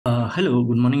Hello,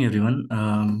 good morning, everyone.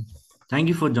 Thank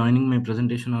you for joining my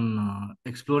presentation on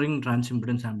exploring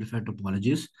transimpedance amplifier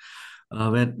topologies,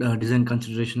 where design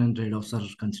consideration and trade-offs are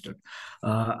considered.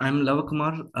 I'm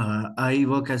Lavakumar. I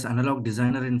work as analog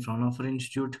designer in Fraunhofer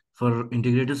Institute for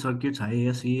Integrated Circuits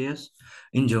 (IAS EAS)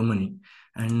 in Germany,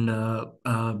 and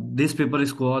this paper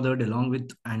is co-authored along with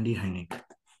Andy Heinig.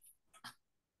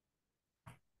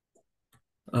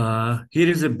 Here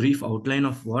is a brief outline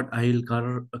of what I will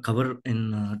cover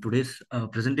in today's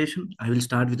presentation. I will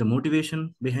start with the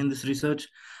motivation behind this research,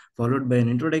 followed by an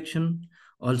introduction.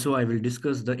 Also, I will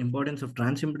discuss the importance of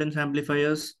transimpedance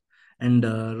amplifiers and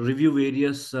review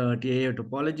various TIA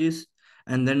topologies,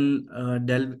 and then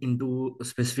delve into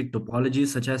specific topologies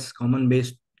such as common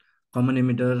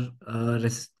emitter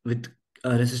with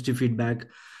resistive feedback,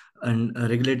 and a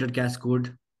regulated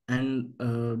cascode, and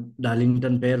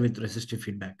Darlington pair with resistive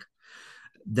feedback.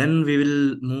 Then we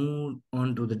will move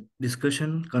on to the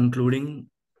discussion, concluding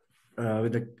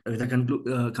with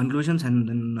the conclusions, and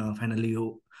then finally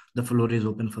the floor is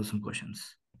open for some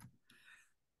questions.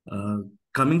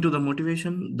 Coming to the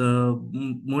motivation,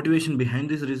 motivation behind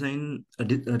this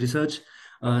research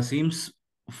seems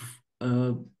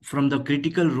from the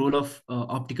critical role of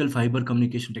optical fiber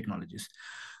communication technologies.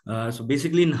 So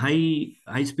basically, in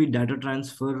high speed data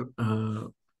transfer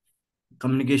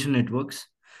communication networks,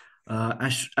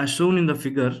 as shown in the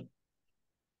figure,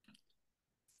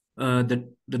 the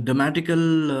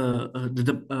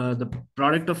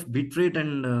product of bitrate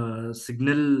and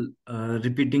signal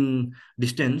repeating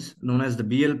distance, known as the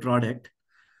BL product,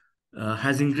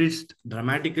 has increased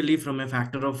dramatically from a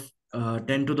factor of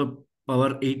 10 to the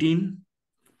power 18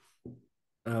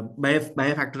 by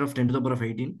a factor of 10 to the power of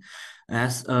 18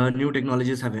 as new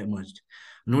technologies have emerged.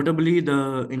 Notably,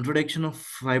 the introduction of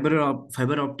fiber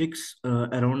optics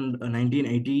around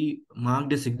 1980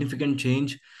 marked a significant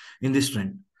change in this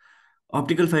trend.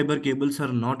 Optical fiber cables are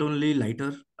not only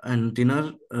lighter and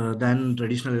thinner than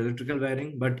traditional electrical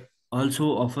wiring, but also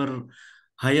offer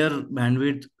higher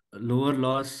bandwidth, lower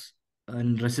loss,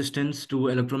 and resistance to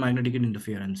electromagnetic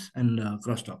interference and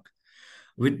crosstalk.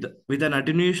 With an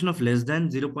attenuation of less than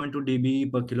 0.2 dB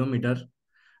per kilometer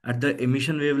at the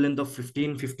emission wavelength of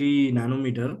 1550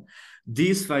 nanometer,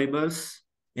 these fibers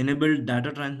enable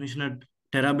data transmission at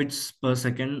terabits per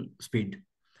second speed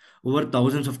over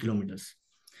thousands of kilometers,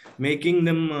 making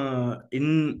them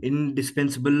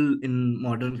indispensable in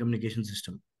modern communication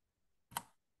system.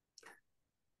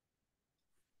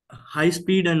 High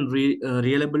speed and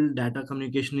reliable data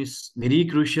communication is very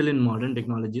crucial in modern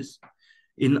technologies.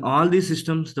 In all these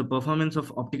systems, the performance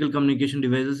of optical communication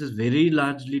devices is very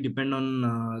largely depend on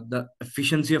the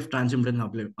efficiency of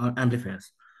transimpedance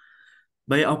amplifiers.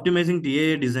 By optimizing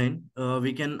TAA design,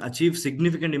 we can achieve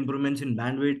significant improvements in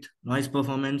bandwidth, noise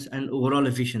performance, and overall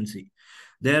efficiency,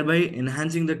 thereby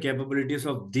enhancing the capabilities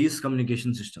of these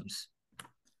communication systems.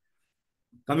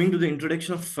 Coming to the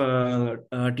introduction of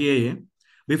TAA,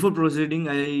 before proceeding,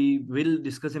 I will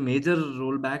discuss a major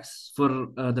rollbacks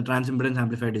for the transimpedance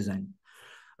amplifier design.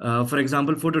 For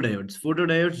example, photodiodes.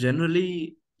 Photodiodes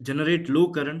generally generate low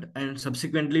current and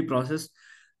subsequently processing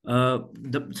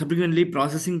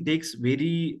takes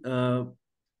very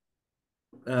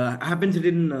happens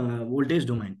in voltage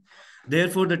domain.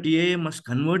 Therefore, the TAA must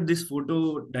convert this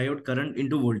photodiode current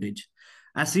into voltage.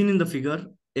 As seen in the figure,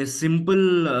 a simple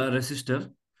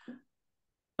resistor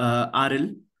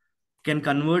RL can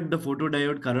convert the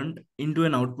photodiode current into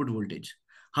an output voltage.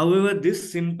 However,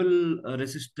 this simple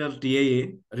resistor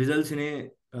TAA results in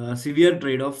a severe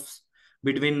trade-offs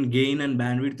between gain and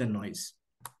bandwidth and noise.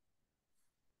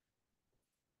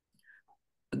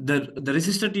 The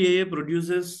resistor TAA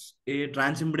produces a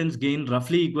transimpedance gain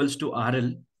roughly equals to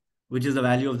RL, which is the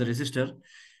value of the resistor.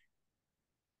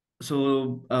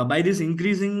 So by this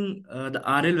increasing the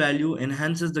RL value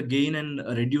enhances the gain and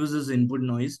reduces input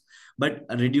noise, but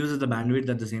reduces the bandwidth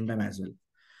at the same time as well.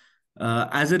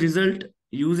 As a result,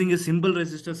 using a simple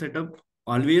resistor setup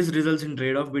always results in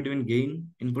trade-off between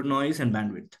gain, input noise, and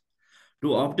bandwidth. To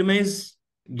optimize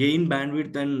gain,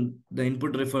 bandwidth, and the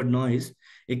input referred noise,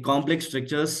 a complex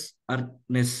structures are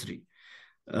necessary.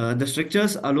 The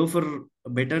structures allow for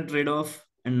better trade-off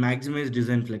and maximize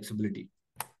design flexibility.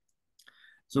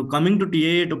 So coming to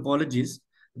TAA topologies,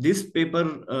 this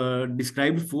paper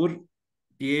described 4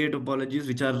 TAA topologies,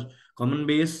 which are common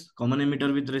base, common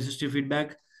emitter with resistive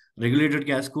feedback, regulated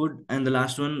cascode, and the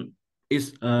last one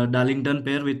is Darlington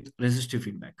pair with resistive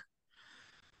feedback.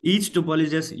 Each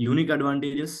topology has unique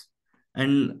advantages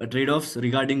and trade-offs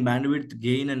regarding bandwidth,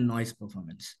 gain, and noise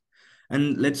performance.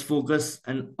 And let's focus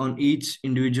on each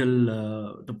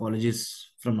individual topologies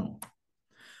from now.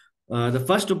 The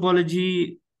first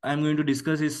topology I'm going to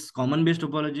discuss is common base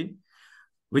topology,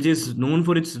 which is known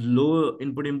for its low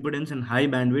input impedance and high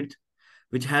bandwidth,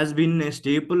 which has been a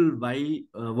staple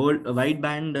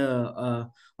wideband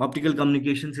optical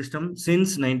communication system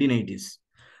since 1980s.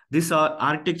 This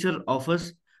architecture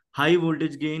offers high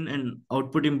voltage gain and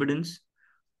output impedance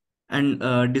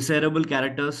and desirable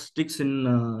characteristics in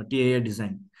TAA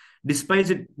design.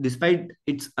 Despite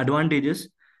its advantages,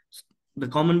 the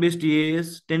common base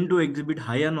TAAs tend to exhibit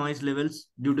higher noise levels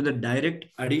due to the direct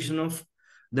addition of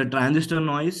the transistor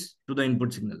noise to the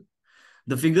input signal.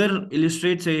 The figure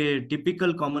illustrates a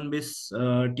typical common base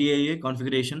TAA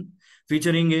configuration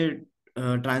featuring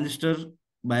a transistor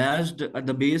biased at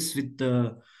the base with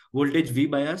voltage V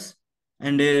bias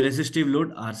and a resistive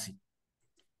load RC.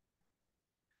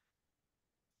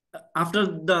 After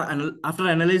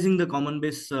analyzing the common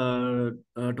base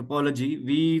topology,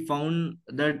 we found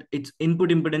that its input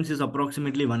impedance is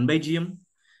approximately 1 by GM.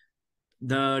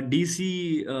 The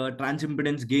DC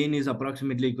transimpedance gain is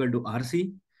approximately equal to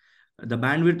RC. The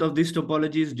bandwidth of this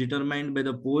topology is determined by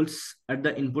the poles at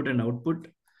the input and output.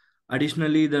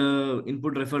 Additionally, the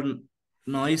input reference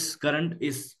noise current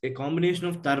is a combination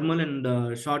of thermal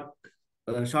and short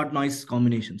noise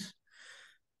combinations,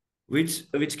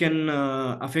 which can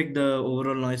affect the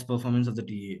overall noise performance of the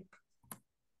TA.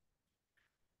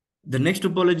 The next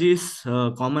topology is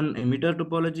common emitter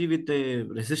topology with a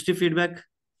resistive feedback.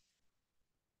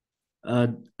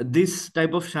 This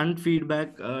type of shunt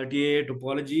feedback TA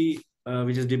topology,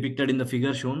 which is depicted in the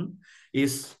figure shown,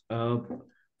 is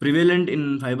prevalent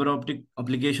in fiber optic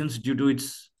applications due to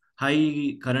its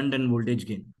high current and voltage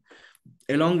gain,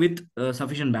 along with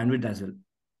sufficient bandwidth as well.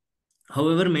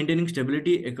 However, maintaining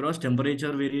stability across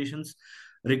temperature variations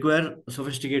require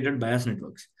sophisticated bias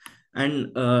networks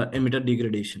and emitter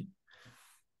degradation.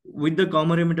 With the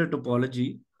common emitter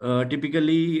topology,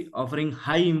 typically offering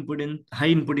high input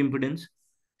impedance,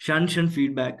 shunt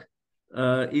feedback,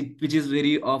 which is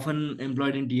very often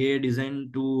employed in TA design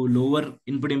to lower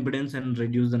input impedance and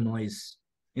reduce the noise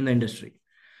in the industry.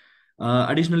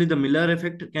 Additionally, the Miller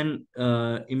effect can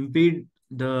impede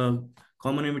the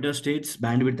common emitter state's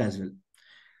bandwidth as well.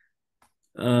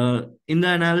 In the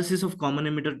analysis of common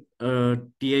emitter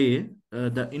TIA,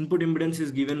 the input impedance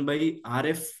is given by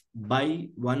RF by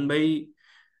 1 by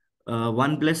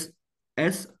 1 plus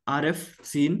S RF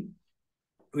seen,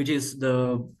 which is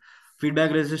the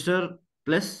feedback resistor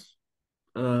plus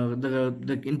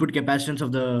the input capacitance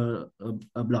of the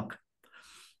block.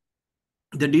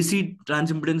 The DC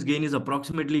transimpedance gain is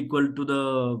approximately equal to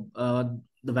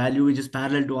the value which is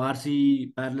parallel to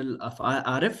RC parallel of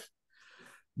RF.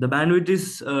 The bandwidth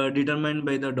is determined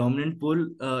by the dominant pole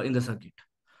in the circuit.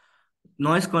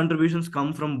 Noise contributions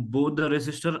come from both the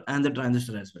resistor and the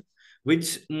transistor as well,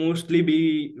 which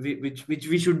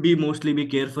we should be mostly be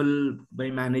careful by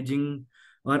managing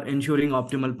or ensuring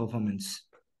optimal performance.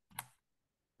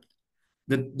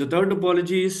 The third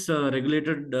topology is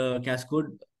regulated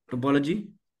cascode topology.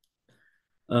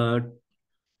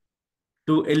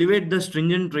 To elevate the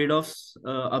stringent trade-offs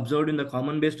observed in the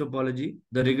common base topology,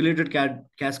 the regulated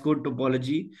cascode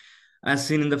topology, as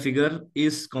seen in the figure,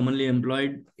 is commonly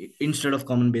employed instead of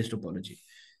common base topology.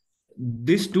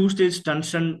 This two-stage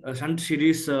shunt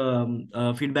series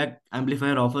feedback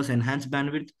amplifier offers enhanced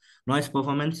bandwidth, noise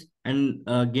performance, and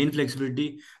gain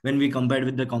flexibility when we compared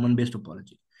with the common base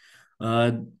topology.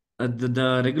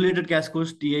 The regulated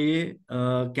cascode TIA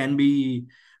can be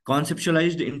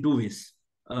conceptualized in two ways.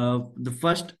 The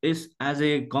first is as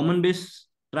a common base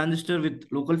transistor with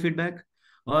local feedback,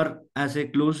 or as a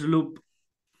closed loop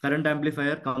current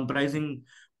amplifier comprising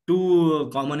two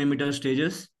common emitter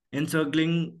stages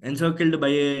encircled by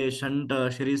a shunt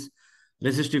series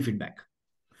resistive feedback.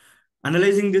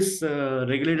 Analyzing this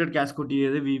regulated cascode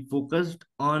TIA, we focused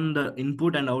on the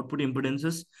input and output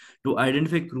impedances to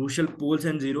identify crucial poles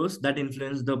and zeros that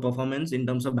influence the performance in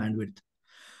terms of bandwidth.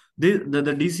 The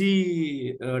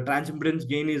DC transimpedance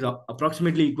gain is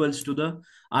approximately equals to the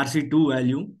RC2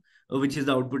 value, which is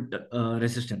the output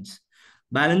resistance.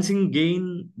 Balancing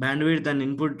gain, bandwidth, and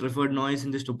input referred noise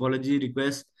in this topology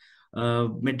requires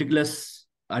meticulous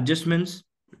adjustments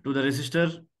to the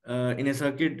resistor in a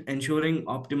circuit, ensuring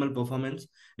optimal performance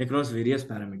across various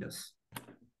parameters.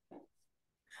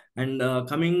 And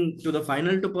coming to the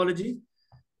final topology,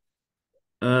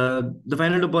 the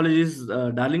final topology is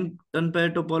Darlington pair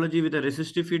topology with a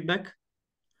resistive feedback.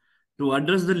 To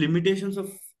address the limitations of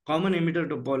common emitter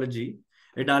topology,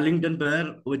 a Darlington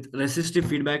pair with resistive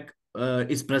feedback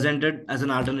is presented as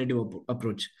an alternative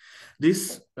approach.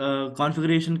 This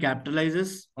configuration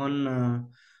capitalizes on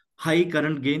high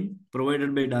current gain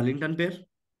provided by Darlington pair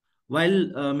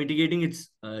while mitigating its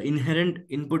inherent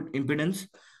input impedance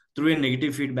through a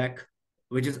negative feedback,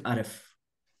 which is RF,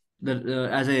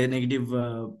 as a negative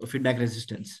feedback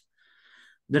resistance.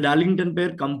 The Darlington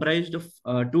pair comprised of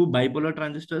two bipolar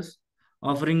transistors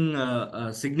offering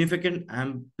a significant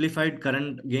amplified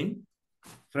current gain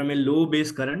from a low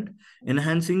base current,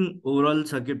 enhancing overall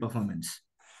circuit performance.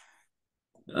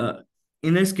 Uh,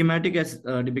 in a schematic as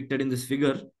depicted in this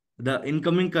figure, the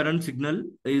incoming current signal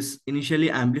is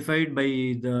initially amplified by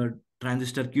the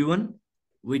transistor Q1,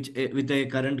 which with a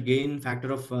current gain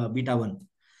factor of beta 1.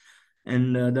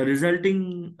 And the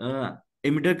resulting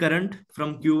emitter current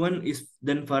from Q1 is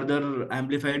then further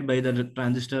amplified by the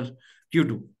transistor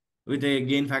Q2 with a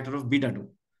gain factor of beta 2,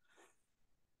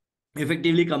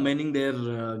 effectively combining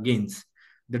their gains.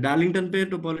 The Darlington pair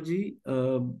topology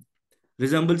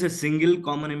resembles a single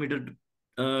common emitter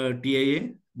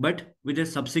TIA, but with a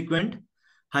subsequent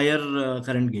higher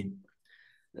current gain.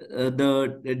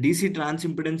 The DC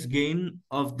transimpedance gain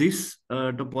of this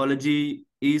topology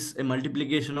is a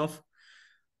multiplication of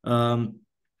um,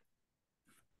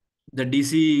 the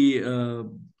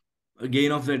DC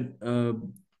gain of the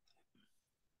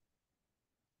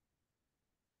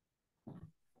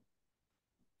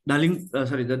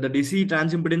the DC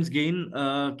transimpedance gain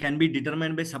can be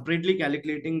determined by separately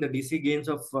calculating the DC gains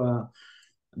of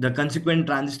the consequent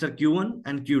transistor Q1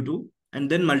 and Q2 and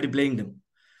then multiplying them.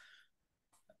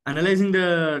 Analyzing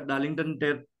the Darlington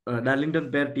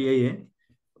pair TIA,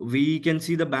 we can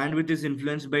see the bandwidth is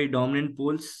influenced by dominant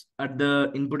poles at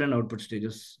the input and output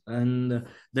stages. And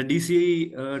the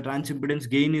DC transimpedance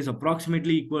gain is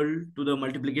approximately equal to the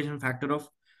multiplication factor of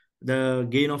the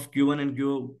gain of Q1 and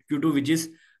Q2, which is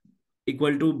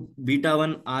equal to beta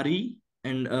 1 RE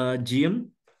and GM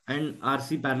and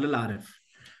RC parallel RF.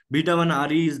 Beta 1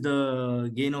 RE is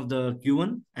the gain of the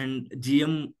Q1 and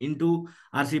GM into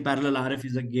RC parallel RF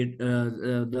is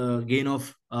the gain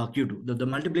of Q2. The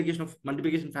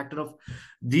multiplication factor of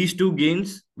these two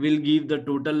gains will give the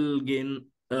total gain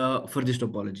for this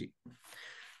topology.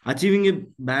 Achieving a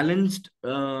balanced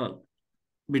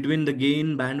between the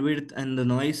gain, bandwidth, and the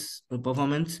noise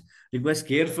performance requires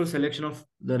careful selection of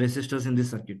the resistors in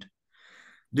this circuit.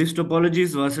 This topology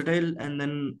is versatile and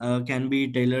then can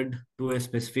be tailored to a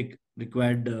specific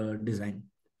required design.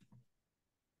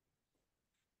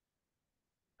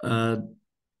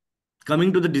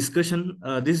 Coming to the discussion,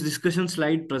 this discussion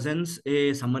slide presents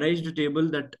a summarized table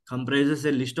that comprises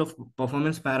a list of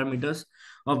performance parameters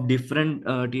of different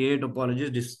TA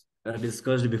topologies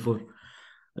discussed before.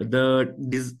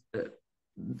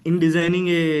 In designing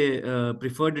a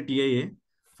preferred TIA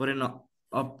for an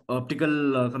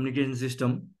optical communication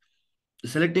system,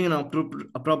 selecting an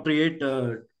appropriate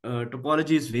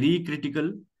topology is very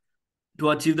critical to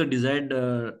achieve the desired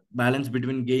balance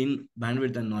between gain,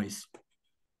 bandwidth, and noise.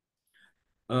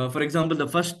 For example, the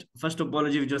first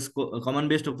topology, which is common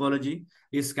based topology,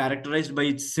 is characterized by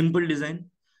its simple design,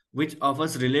 which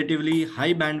offers relatively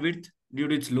high bandwidth due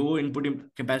to its low input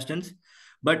capacitance.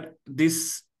 But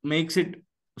this makes it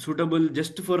suitable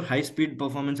just for high speed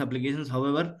performance applications.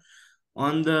 However,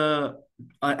 on the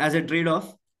as a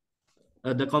trade-off,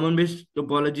 the common based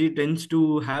topology tends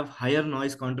to have higher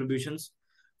noise contributions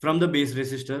from the base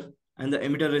resistor and the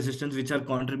emitter resistance, which are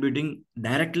contributing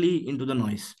directly into the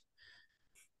noise.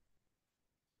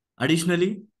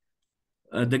 Additionally,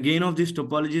 the gain of this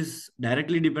topology is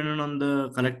directly dependent on the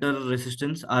collector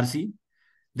resistance RC.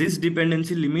 This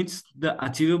dependency limits the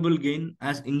achievable gain,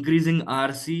 as increasing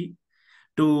RC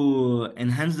to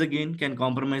enhance the gain can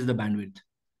compromise the bandwidth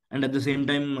and at the same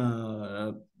time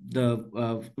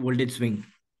the voltage swing.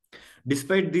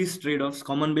 Despite these trade-offs,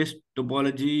 common-based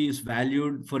topology is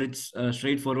valued for its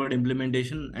straightforward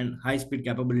implementation and high-speed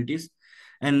capabilities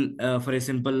and for a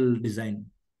simple design,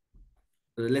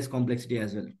 less complexity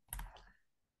as well.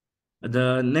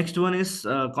 The next one is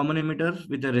common emitter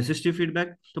with a resistive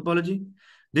feedback topology.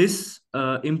 This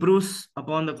improves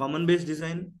upon the common base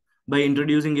design by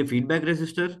introducing a feedback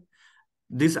resistor.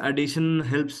 This addition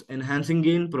helps enhancing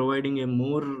gain, providing a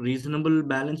more reasonable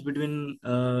balance between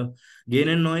gain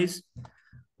and noise.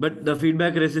 But the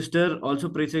feedback resistor also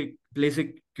plays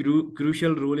a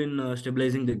crucial role in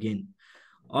stabilizing the gain.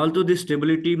 Although this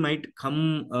stability might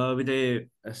come with a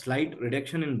slight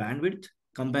reduction in bandwidth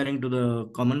comparing to the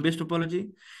common base topology,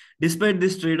 despite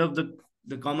this trade-off,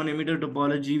 the common emitter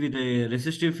topology with a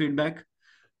resistive feedback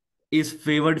is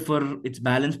favored for its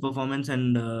balanced performance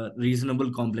and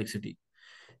reasonable complexity.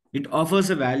 It offers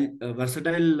a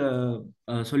versatile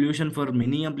solution for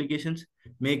many applications,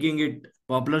 making it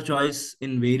popular choice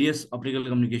in various optical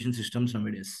communication systems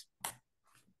nowadays.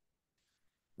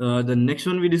 The next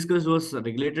one we discussed was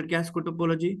regulated Cascode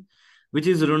topology, which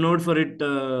is renowned for its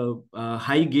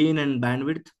high gain and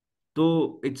bandwidth.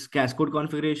 to its Cascode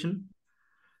configuration.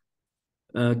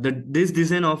 This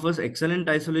design offers excellent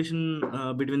isolation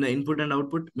between the input and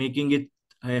output, making it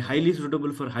highly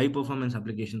suitable for high performance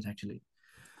applications actually.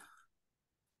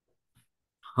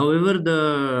 However,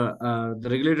 the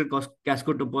regulated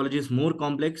cascode topology is more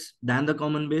complex than the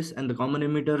common base and the common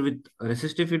emitter with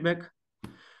resistive feedback.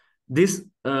 This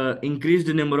increased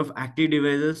number of active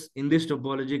devices in this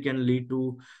topology can lead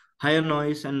to higher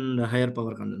noise and higher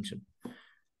power consumption.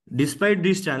 Despite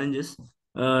these challenges,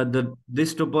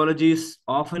 this topology is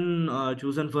often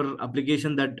chosen for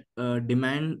application that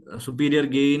demand superior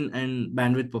gain and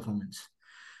bandwidth performance.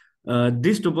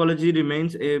 This topology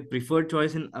remains a preferred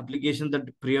choice in applications that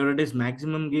prioritize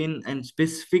maximum gain and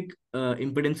specific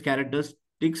impedance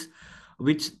characteristics,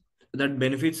 which that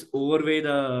benefits overweigh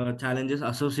the challenges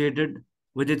associated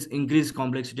with its increased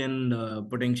complexity and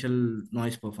potential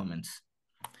noise performance.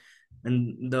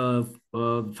 And the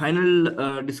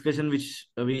final discussion which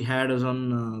we had was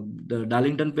on the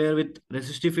Darlington pair with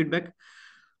resistive feedback.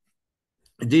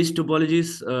 These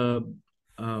topologies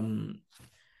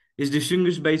is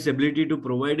distinguished by its ability to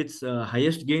provide its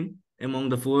highest gain among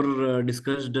the four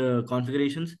discussed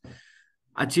configurations,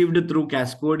 achieved through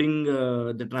cascading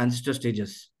the transistor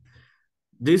stages.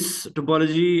 This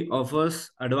topology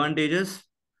offers advantageous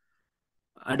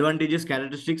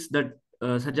characteristics that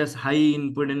such as high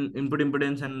input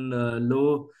impedance and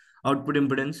low output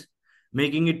impedance,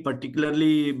 making it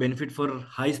particularly benefit for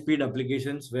high speed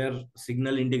applications where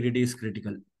signal integrity is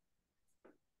critical.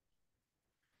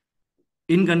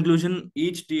 In conclusion,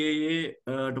 each TIA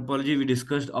topology we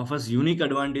discussed offers unique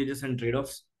advantages and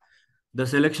trade-offs. The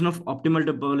selection of optimal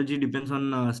topology depends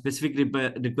on specific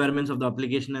requirements of the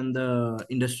application and the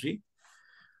industry.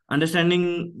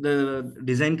 Understanding the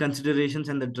design considerations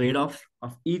and the trade-off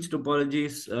of each topology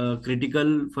is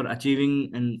critical for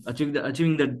achieving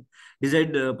the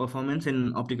desired performance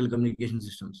in optical communication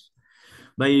systems.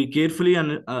 By carefully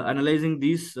analyzing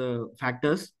these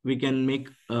factors, we can make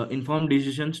informed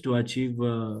decisions to achieve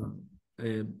or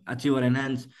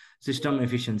enhance system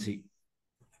efficiency.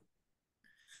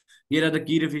 Here are the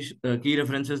key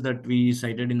references that we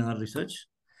cited in our research.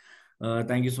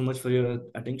 Thank you so much for your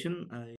attention.